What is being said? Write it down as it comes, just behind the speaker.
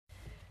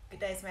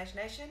day Smash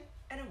Nation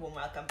and a warm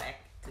welcome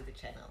back to the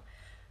channel.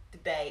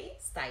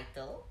 Today's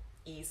title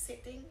is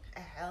setting a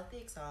healthy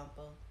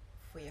example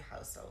for your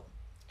household,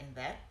 and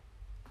that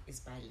is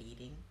by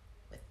leading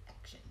with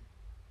action.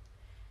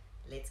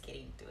 Let's get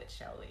into it,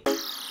 shall we?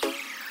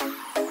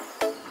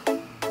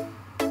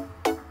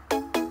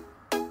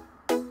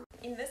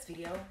 In this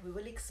video, we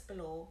will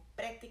explore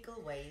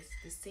practical ways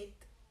to set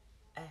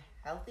a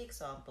healthy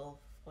example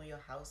for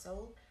your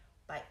household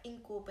by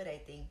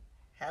incorporating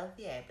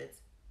healthy habits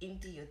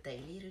into your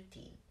daily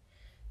routine.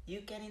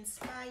 You can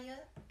inspire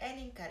and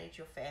encourage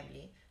your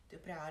family to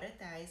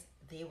prioritize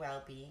their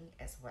well-being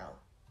as well.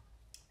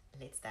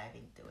 Let's dive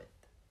into it.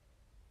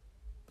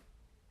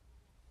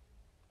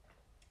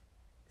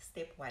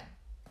 Step 1.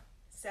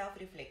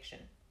 Self-reflection.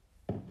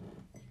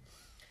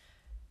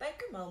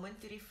 Take a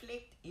moment to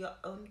reflect your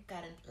own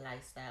current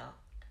lifestyle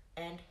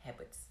and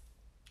habits.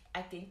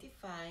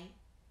 Identify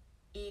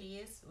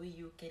areas where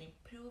you can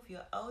improve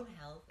your own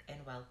health and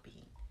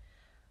well-being.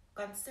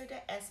 Consider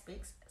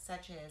aspects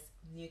such as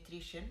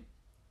nutrition,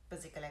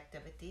 physical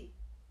activity,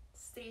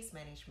 stress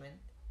management,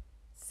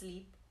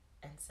 sleep,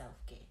 and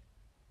self-care.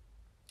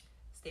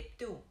 Step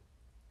 2.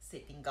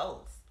 Setting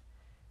goals.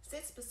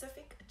 Set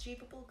specific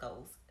achievable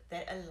goals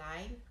that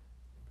align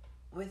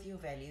with your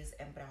values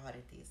and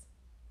priorities.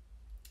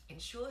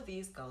 Ensure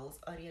these goals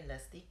are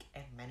realistic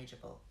and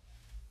manageable.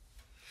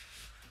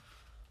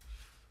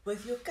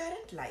 With your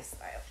current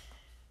lifestyle,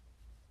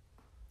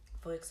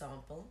 for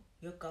example,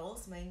 your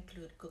goals may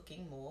include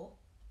cooking more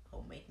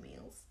homemade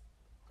meals,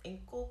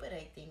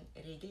 incorporating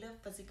regular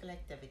physical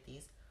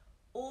activities,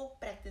 or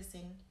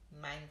practicing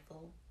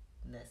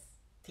mindfulness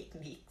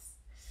techniques.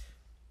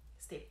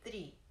 Step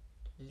 3.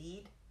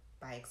 Lead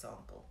by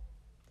example.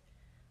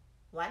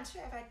 Once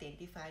you have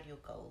identified your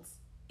goals,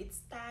 it's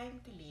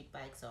time to lead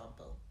by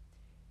example.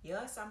 Here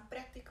are some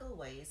practical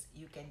ways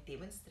you can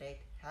demonstrate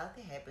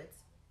healthy habits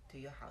to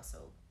your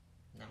household.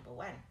 Number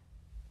 1.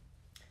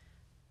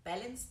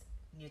 Balanced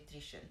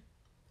nutrition.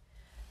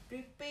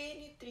 Prepare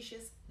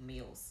nutritious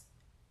meals.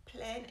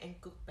 Plan and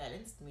cook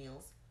balanced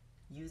meals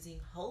using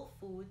whole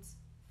foods,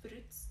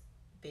 fruits,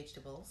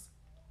 vegetables,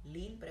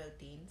 lean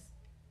proteins,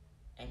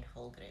 and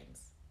whole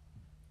grains.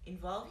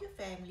 Involve your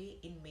family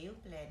in meal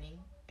planning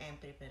and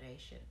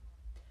preparation.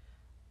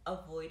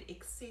 Avoid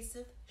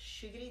excessive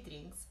sugary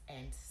drinks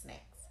and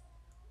snacks.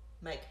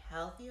 Make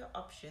healthier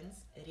options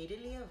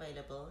readily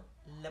available,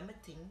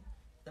 limiting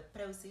the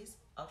process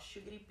of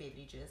sugary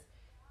beverages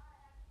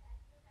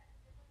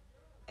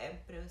and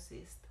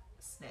processed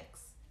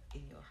snacks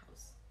in your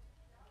house.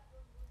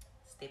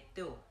 Step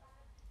 2.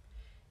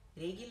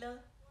 Regular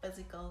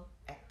physical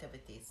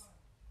activities.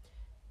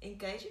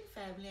 Engage in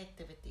family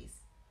activities.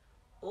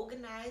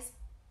 Organize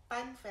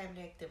fun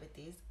family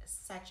activities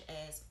such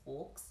as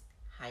walks,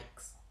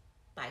 hikes,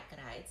 bike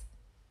rides,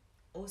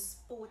 or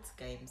sports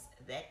games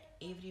that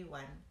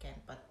everyone can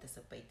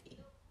participate in.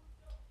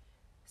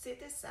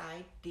 Set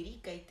aside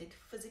dedicated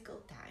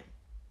physical time.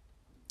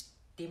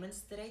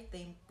 Demonstrate the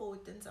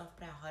importance of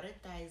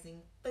prioritizing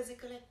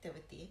physical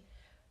activity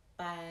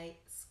by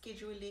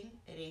scheduling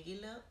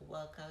regular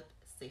workout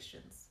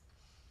sessions.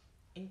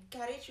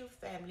 Encourage your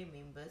family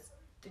members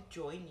to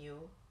join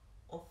you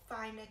or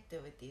find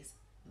activities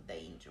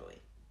they enjoy.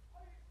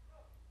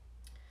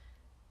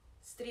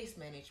 Stress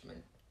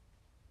management.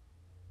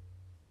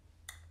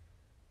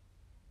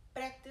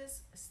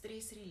 Practice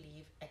stress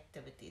relief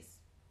activities.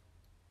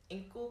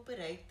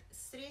 Incorporate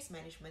stress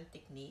management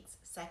techniques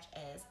such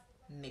as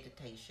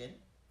meditation,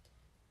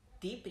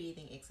 deep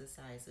breathing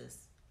exercises,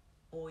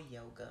 or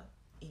yoga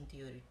into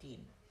your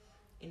routine.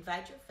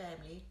 Invite your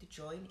family to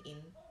join in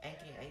and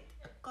create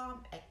a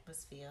calm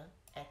atmosphere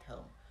at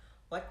home.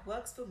 What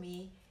works for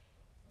me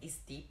is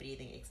deep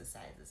breathing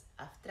exercises.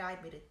 I've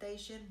tried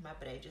meditation, my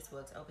brain just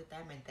works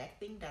overtime and that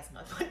thing does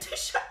not want to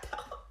shut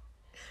down.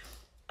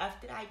 I've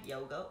tried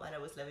yoga while I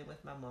was living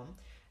with my mom.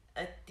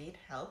 It did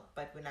help,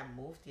 but when I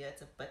moved here,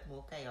 it's a bit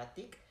more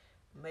chaotic.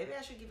 Maybe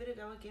I should give it a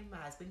go again. My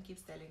husband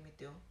keeps telling me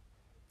to.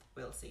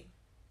 We'll see.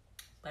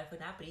 But for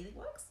now, breathing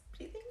works.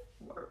 Breathing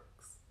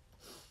works.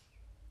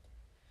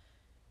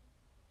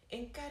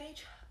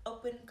 Encourage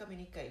open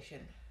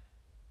communication.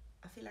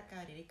 I feel like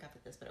I already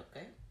covered this, but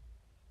okay.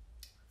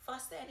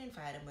 Foster an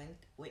environment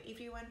where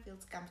everyone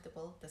feels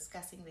comfortable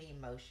discussing their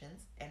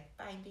emotions and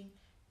finding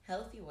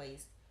healthy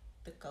ways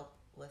to cope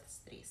with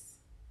stress.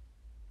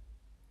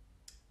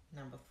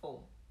 Number 4.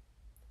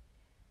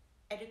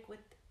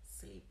 Adequate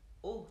sleep.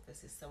 Oh,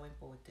 this is so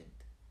important.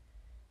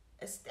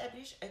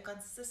 Establish a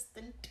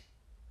consistent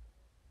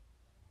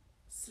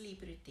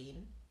sleep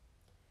routine.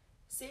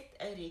 Set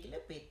a regular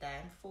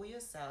bedtime for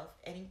yourself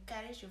and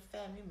encourage your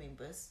family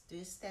members to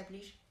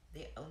establish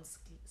their own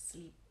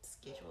sleep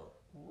schedule.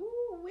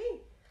 Woo-wee.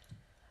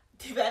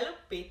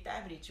 Develop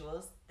bedtime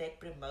rituals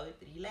that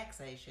promote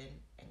relaxation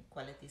and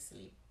quality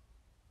sleep.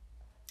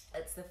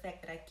 It's the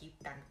fact that I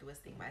keep tongue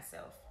twisting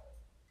myself.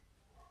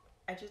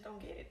 I just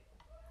don't get it.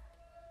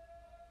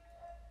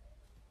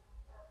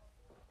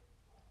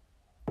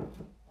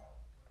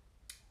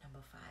 Number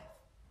 5.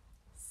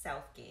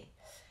 Self-care.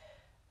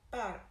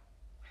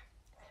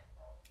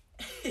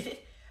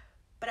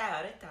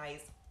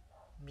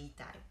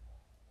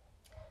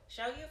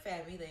 Show your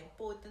family the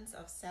importance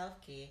of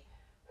self-care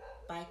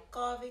by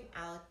carving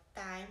out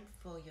time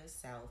for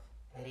yourself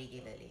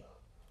regularly.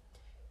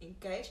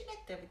 Engage in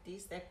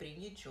activities that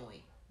bring you joy,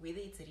 whether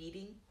it's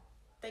reading,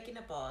 taking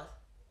a bath,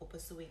 or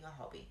pursuing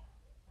a hobby.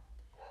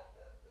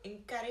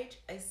 Encourage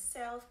a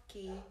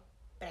self-care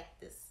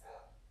practice.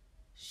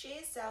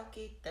 Share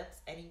self-care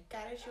tips and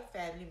encourage your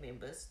family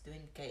members to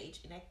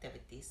engage in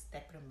activities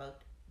that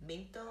promote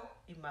mental,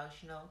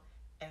 emotional,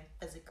 and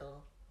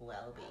physical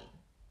well-being.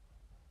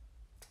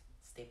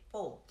 Step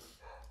 4.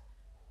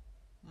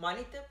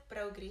 Monitor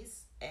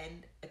progress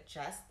and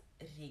adjust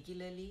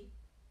regularly.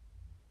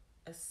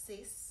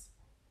 Assess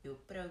your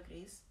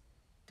progress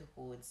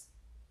towards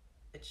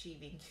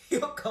achieving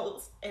your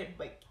goals and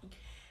making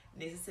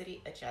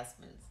necessary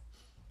adjustments.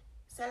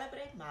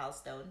 Celebrate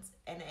milestones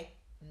and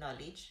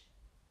acknowledge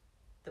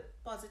the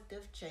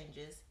positive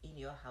changes in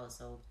your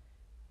household.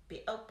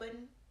 Be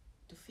open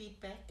to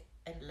feedback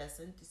and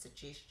listen to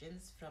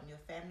suggestions from your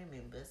family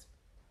members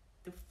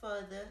to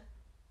further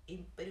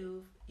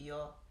improve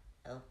your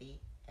healthy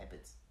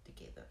habits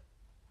together.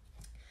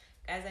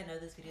 Guys, I know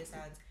this video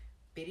sounds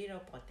very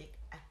robotic.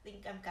 I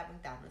think I'm coming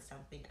down with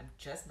something. I'm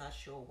just not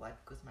sure what,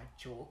 because my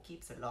jaw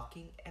keeps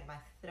locking and my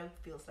throat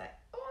feels like,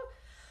 oh.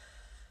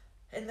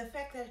 And the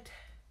fact that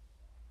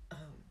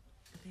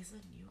there's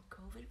a new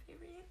COVID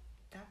variant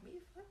got me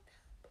fucked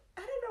up.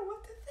 I don't know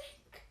what to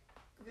think,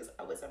 because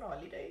I was on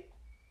holiday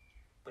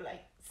for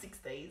like 6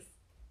 days.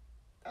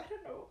 I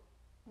don't know.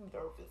 I'm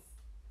nervous.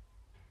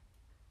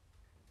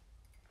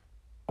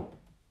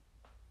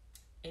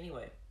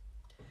 Anyway,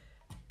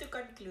 to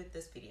conclude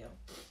this video,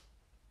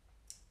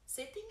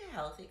 setting a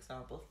healthy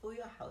example for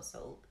your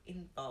household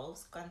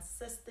involves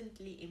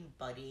consistently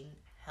embodying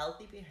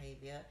healthy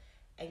behavior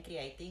and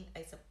creating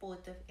a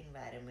supportive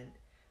environment.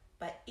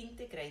 By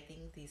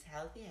integrating these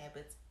healthy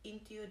habits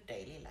into your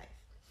daily life,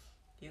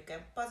 you can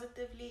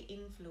positively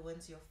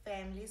influence your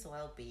family's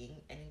well-being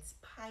and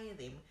inspire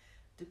them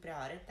to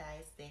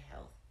prioritize their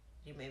health.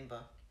 Remember,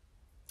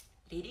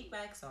 leading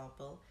by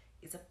example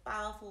is a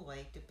powerful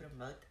way to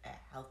promote a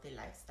healthy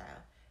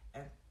lifestyle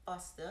and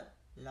foster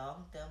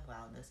long-term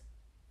wellness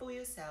for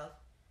yourself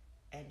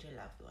and your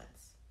loved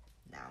ones.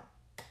 Now,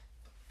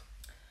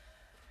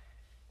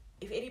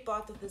 if any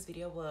part of this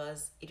video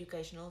was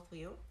educational for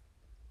you,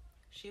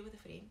 share with a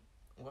friend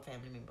or a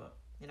family member.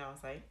 You know what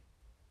I'm saying?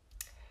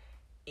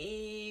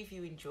 If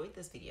you enjoyed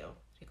this video,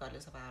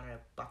 regardless of how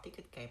robotic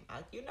it came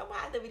out, you know my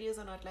other videos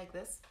are not like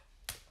this.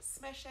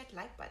 Smash that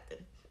like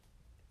button.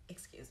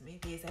 Excuse me,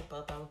 there's that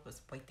burp. I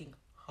was waiting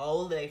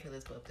whole day for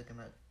this burp to come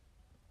out.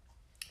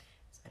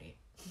 Sorry.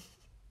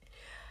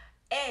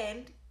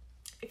 And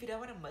if you don't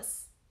want to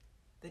miss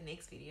the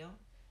next video,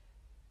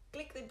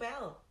 click the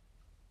bell.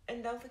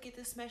 And don't forget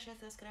to smash that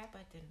subscribe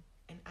button.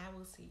 And I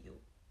will see you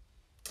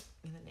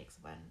in the next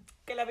one.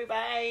 Okay, love you,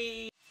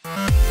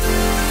 bye.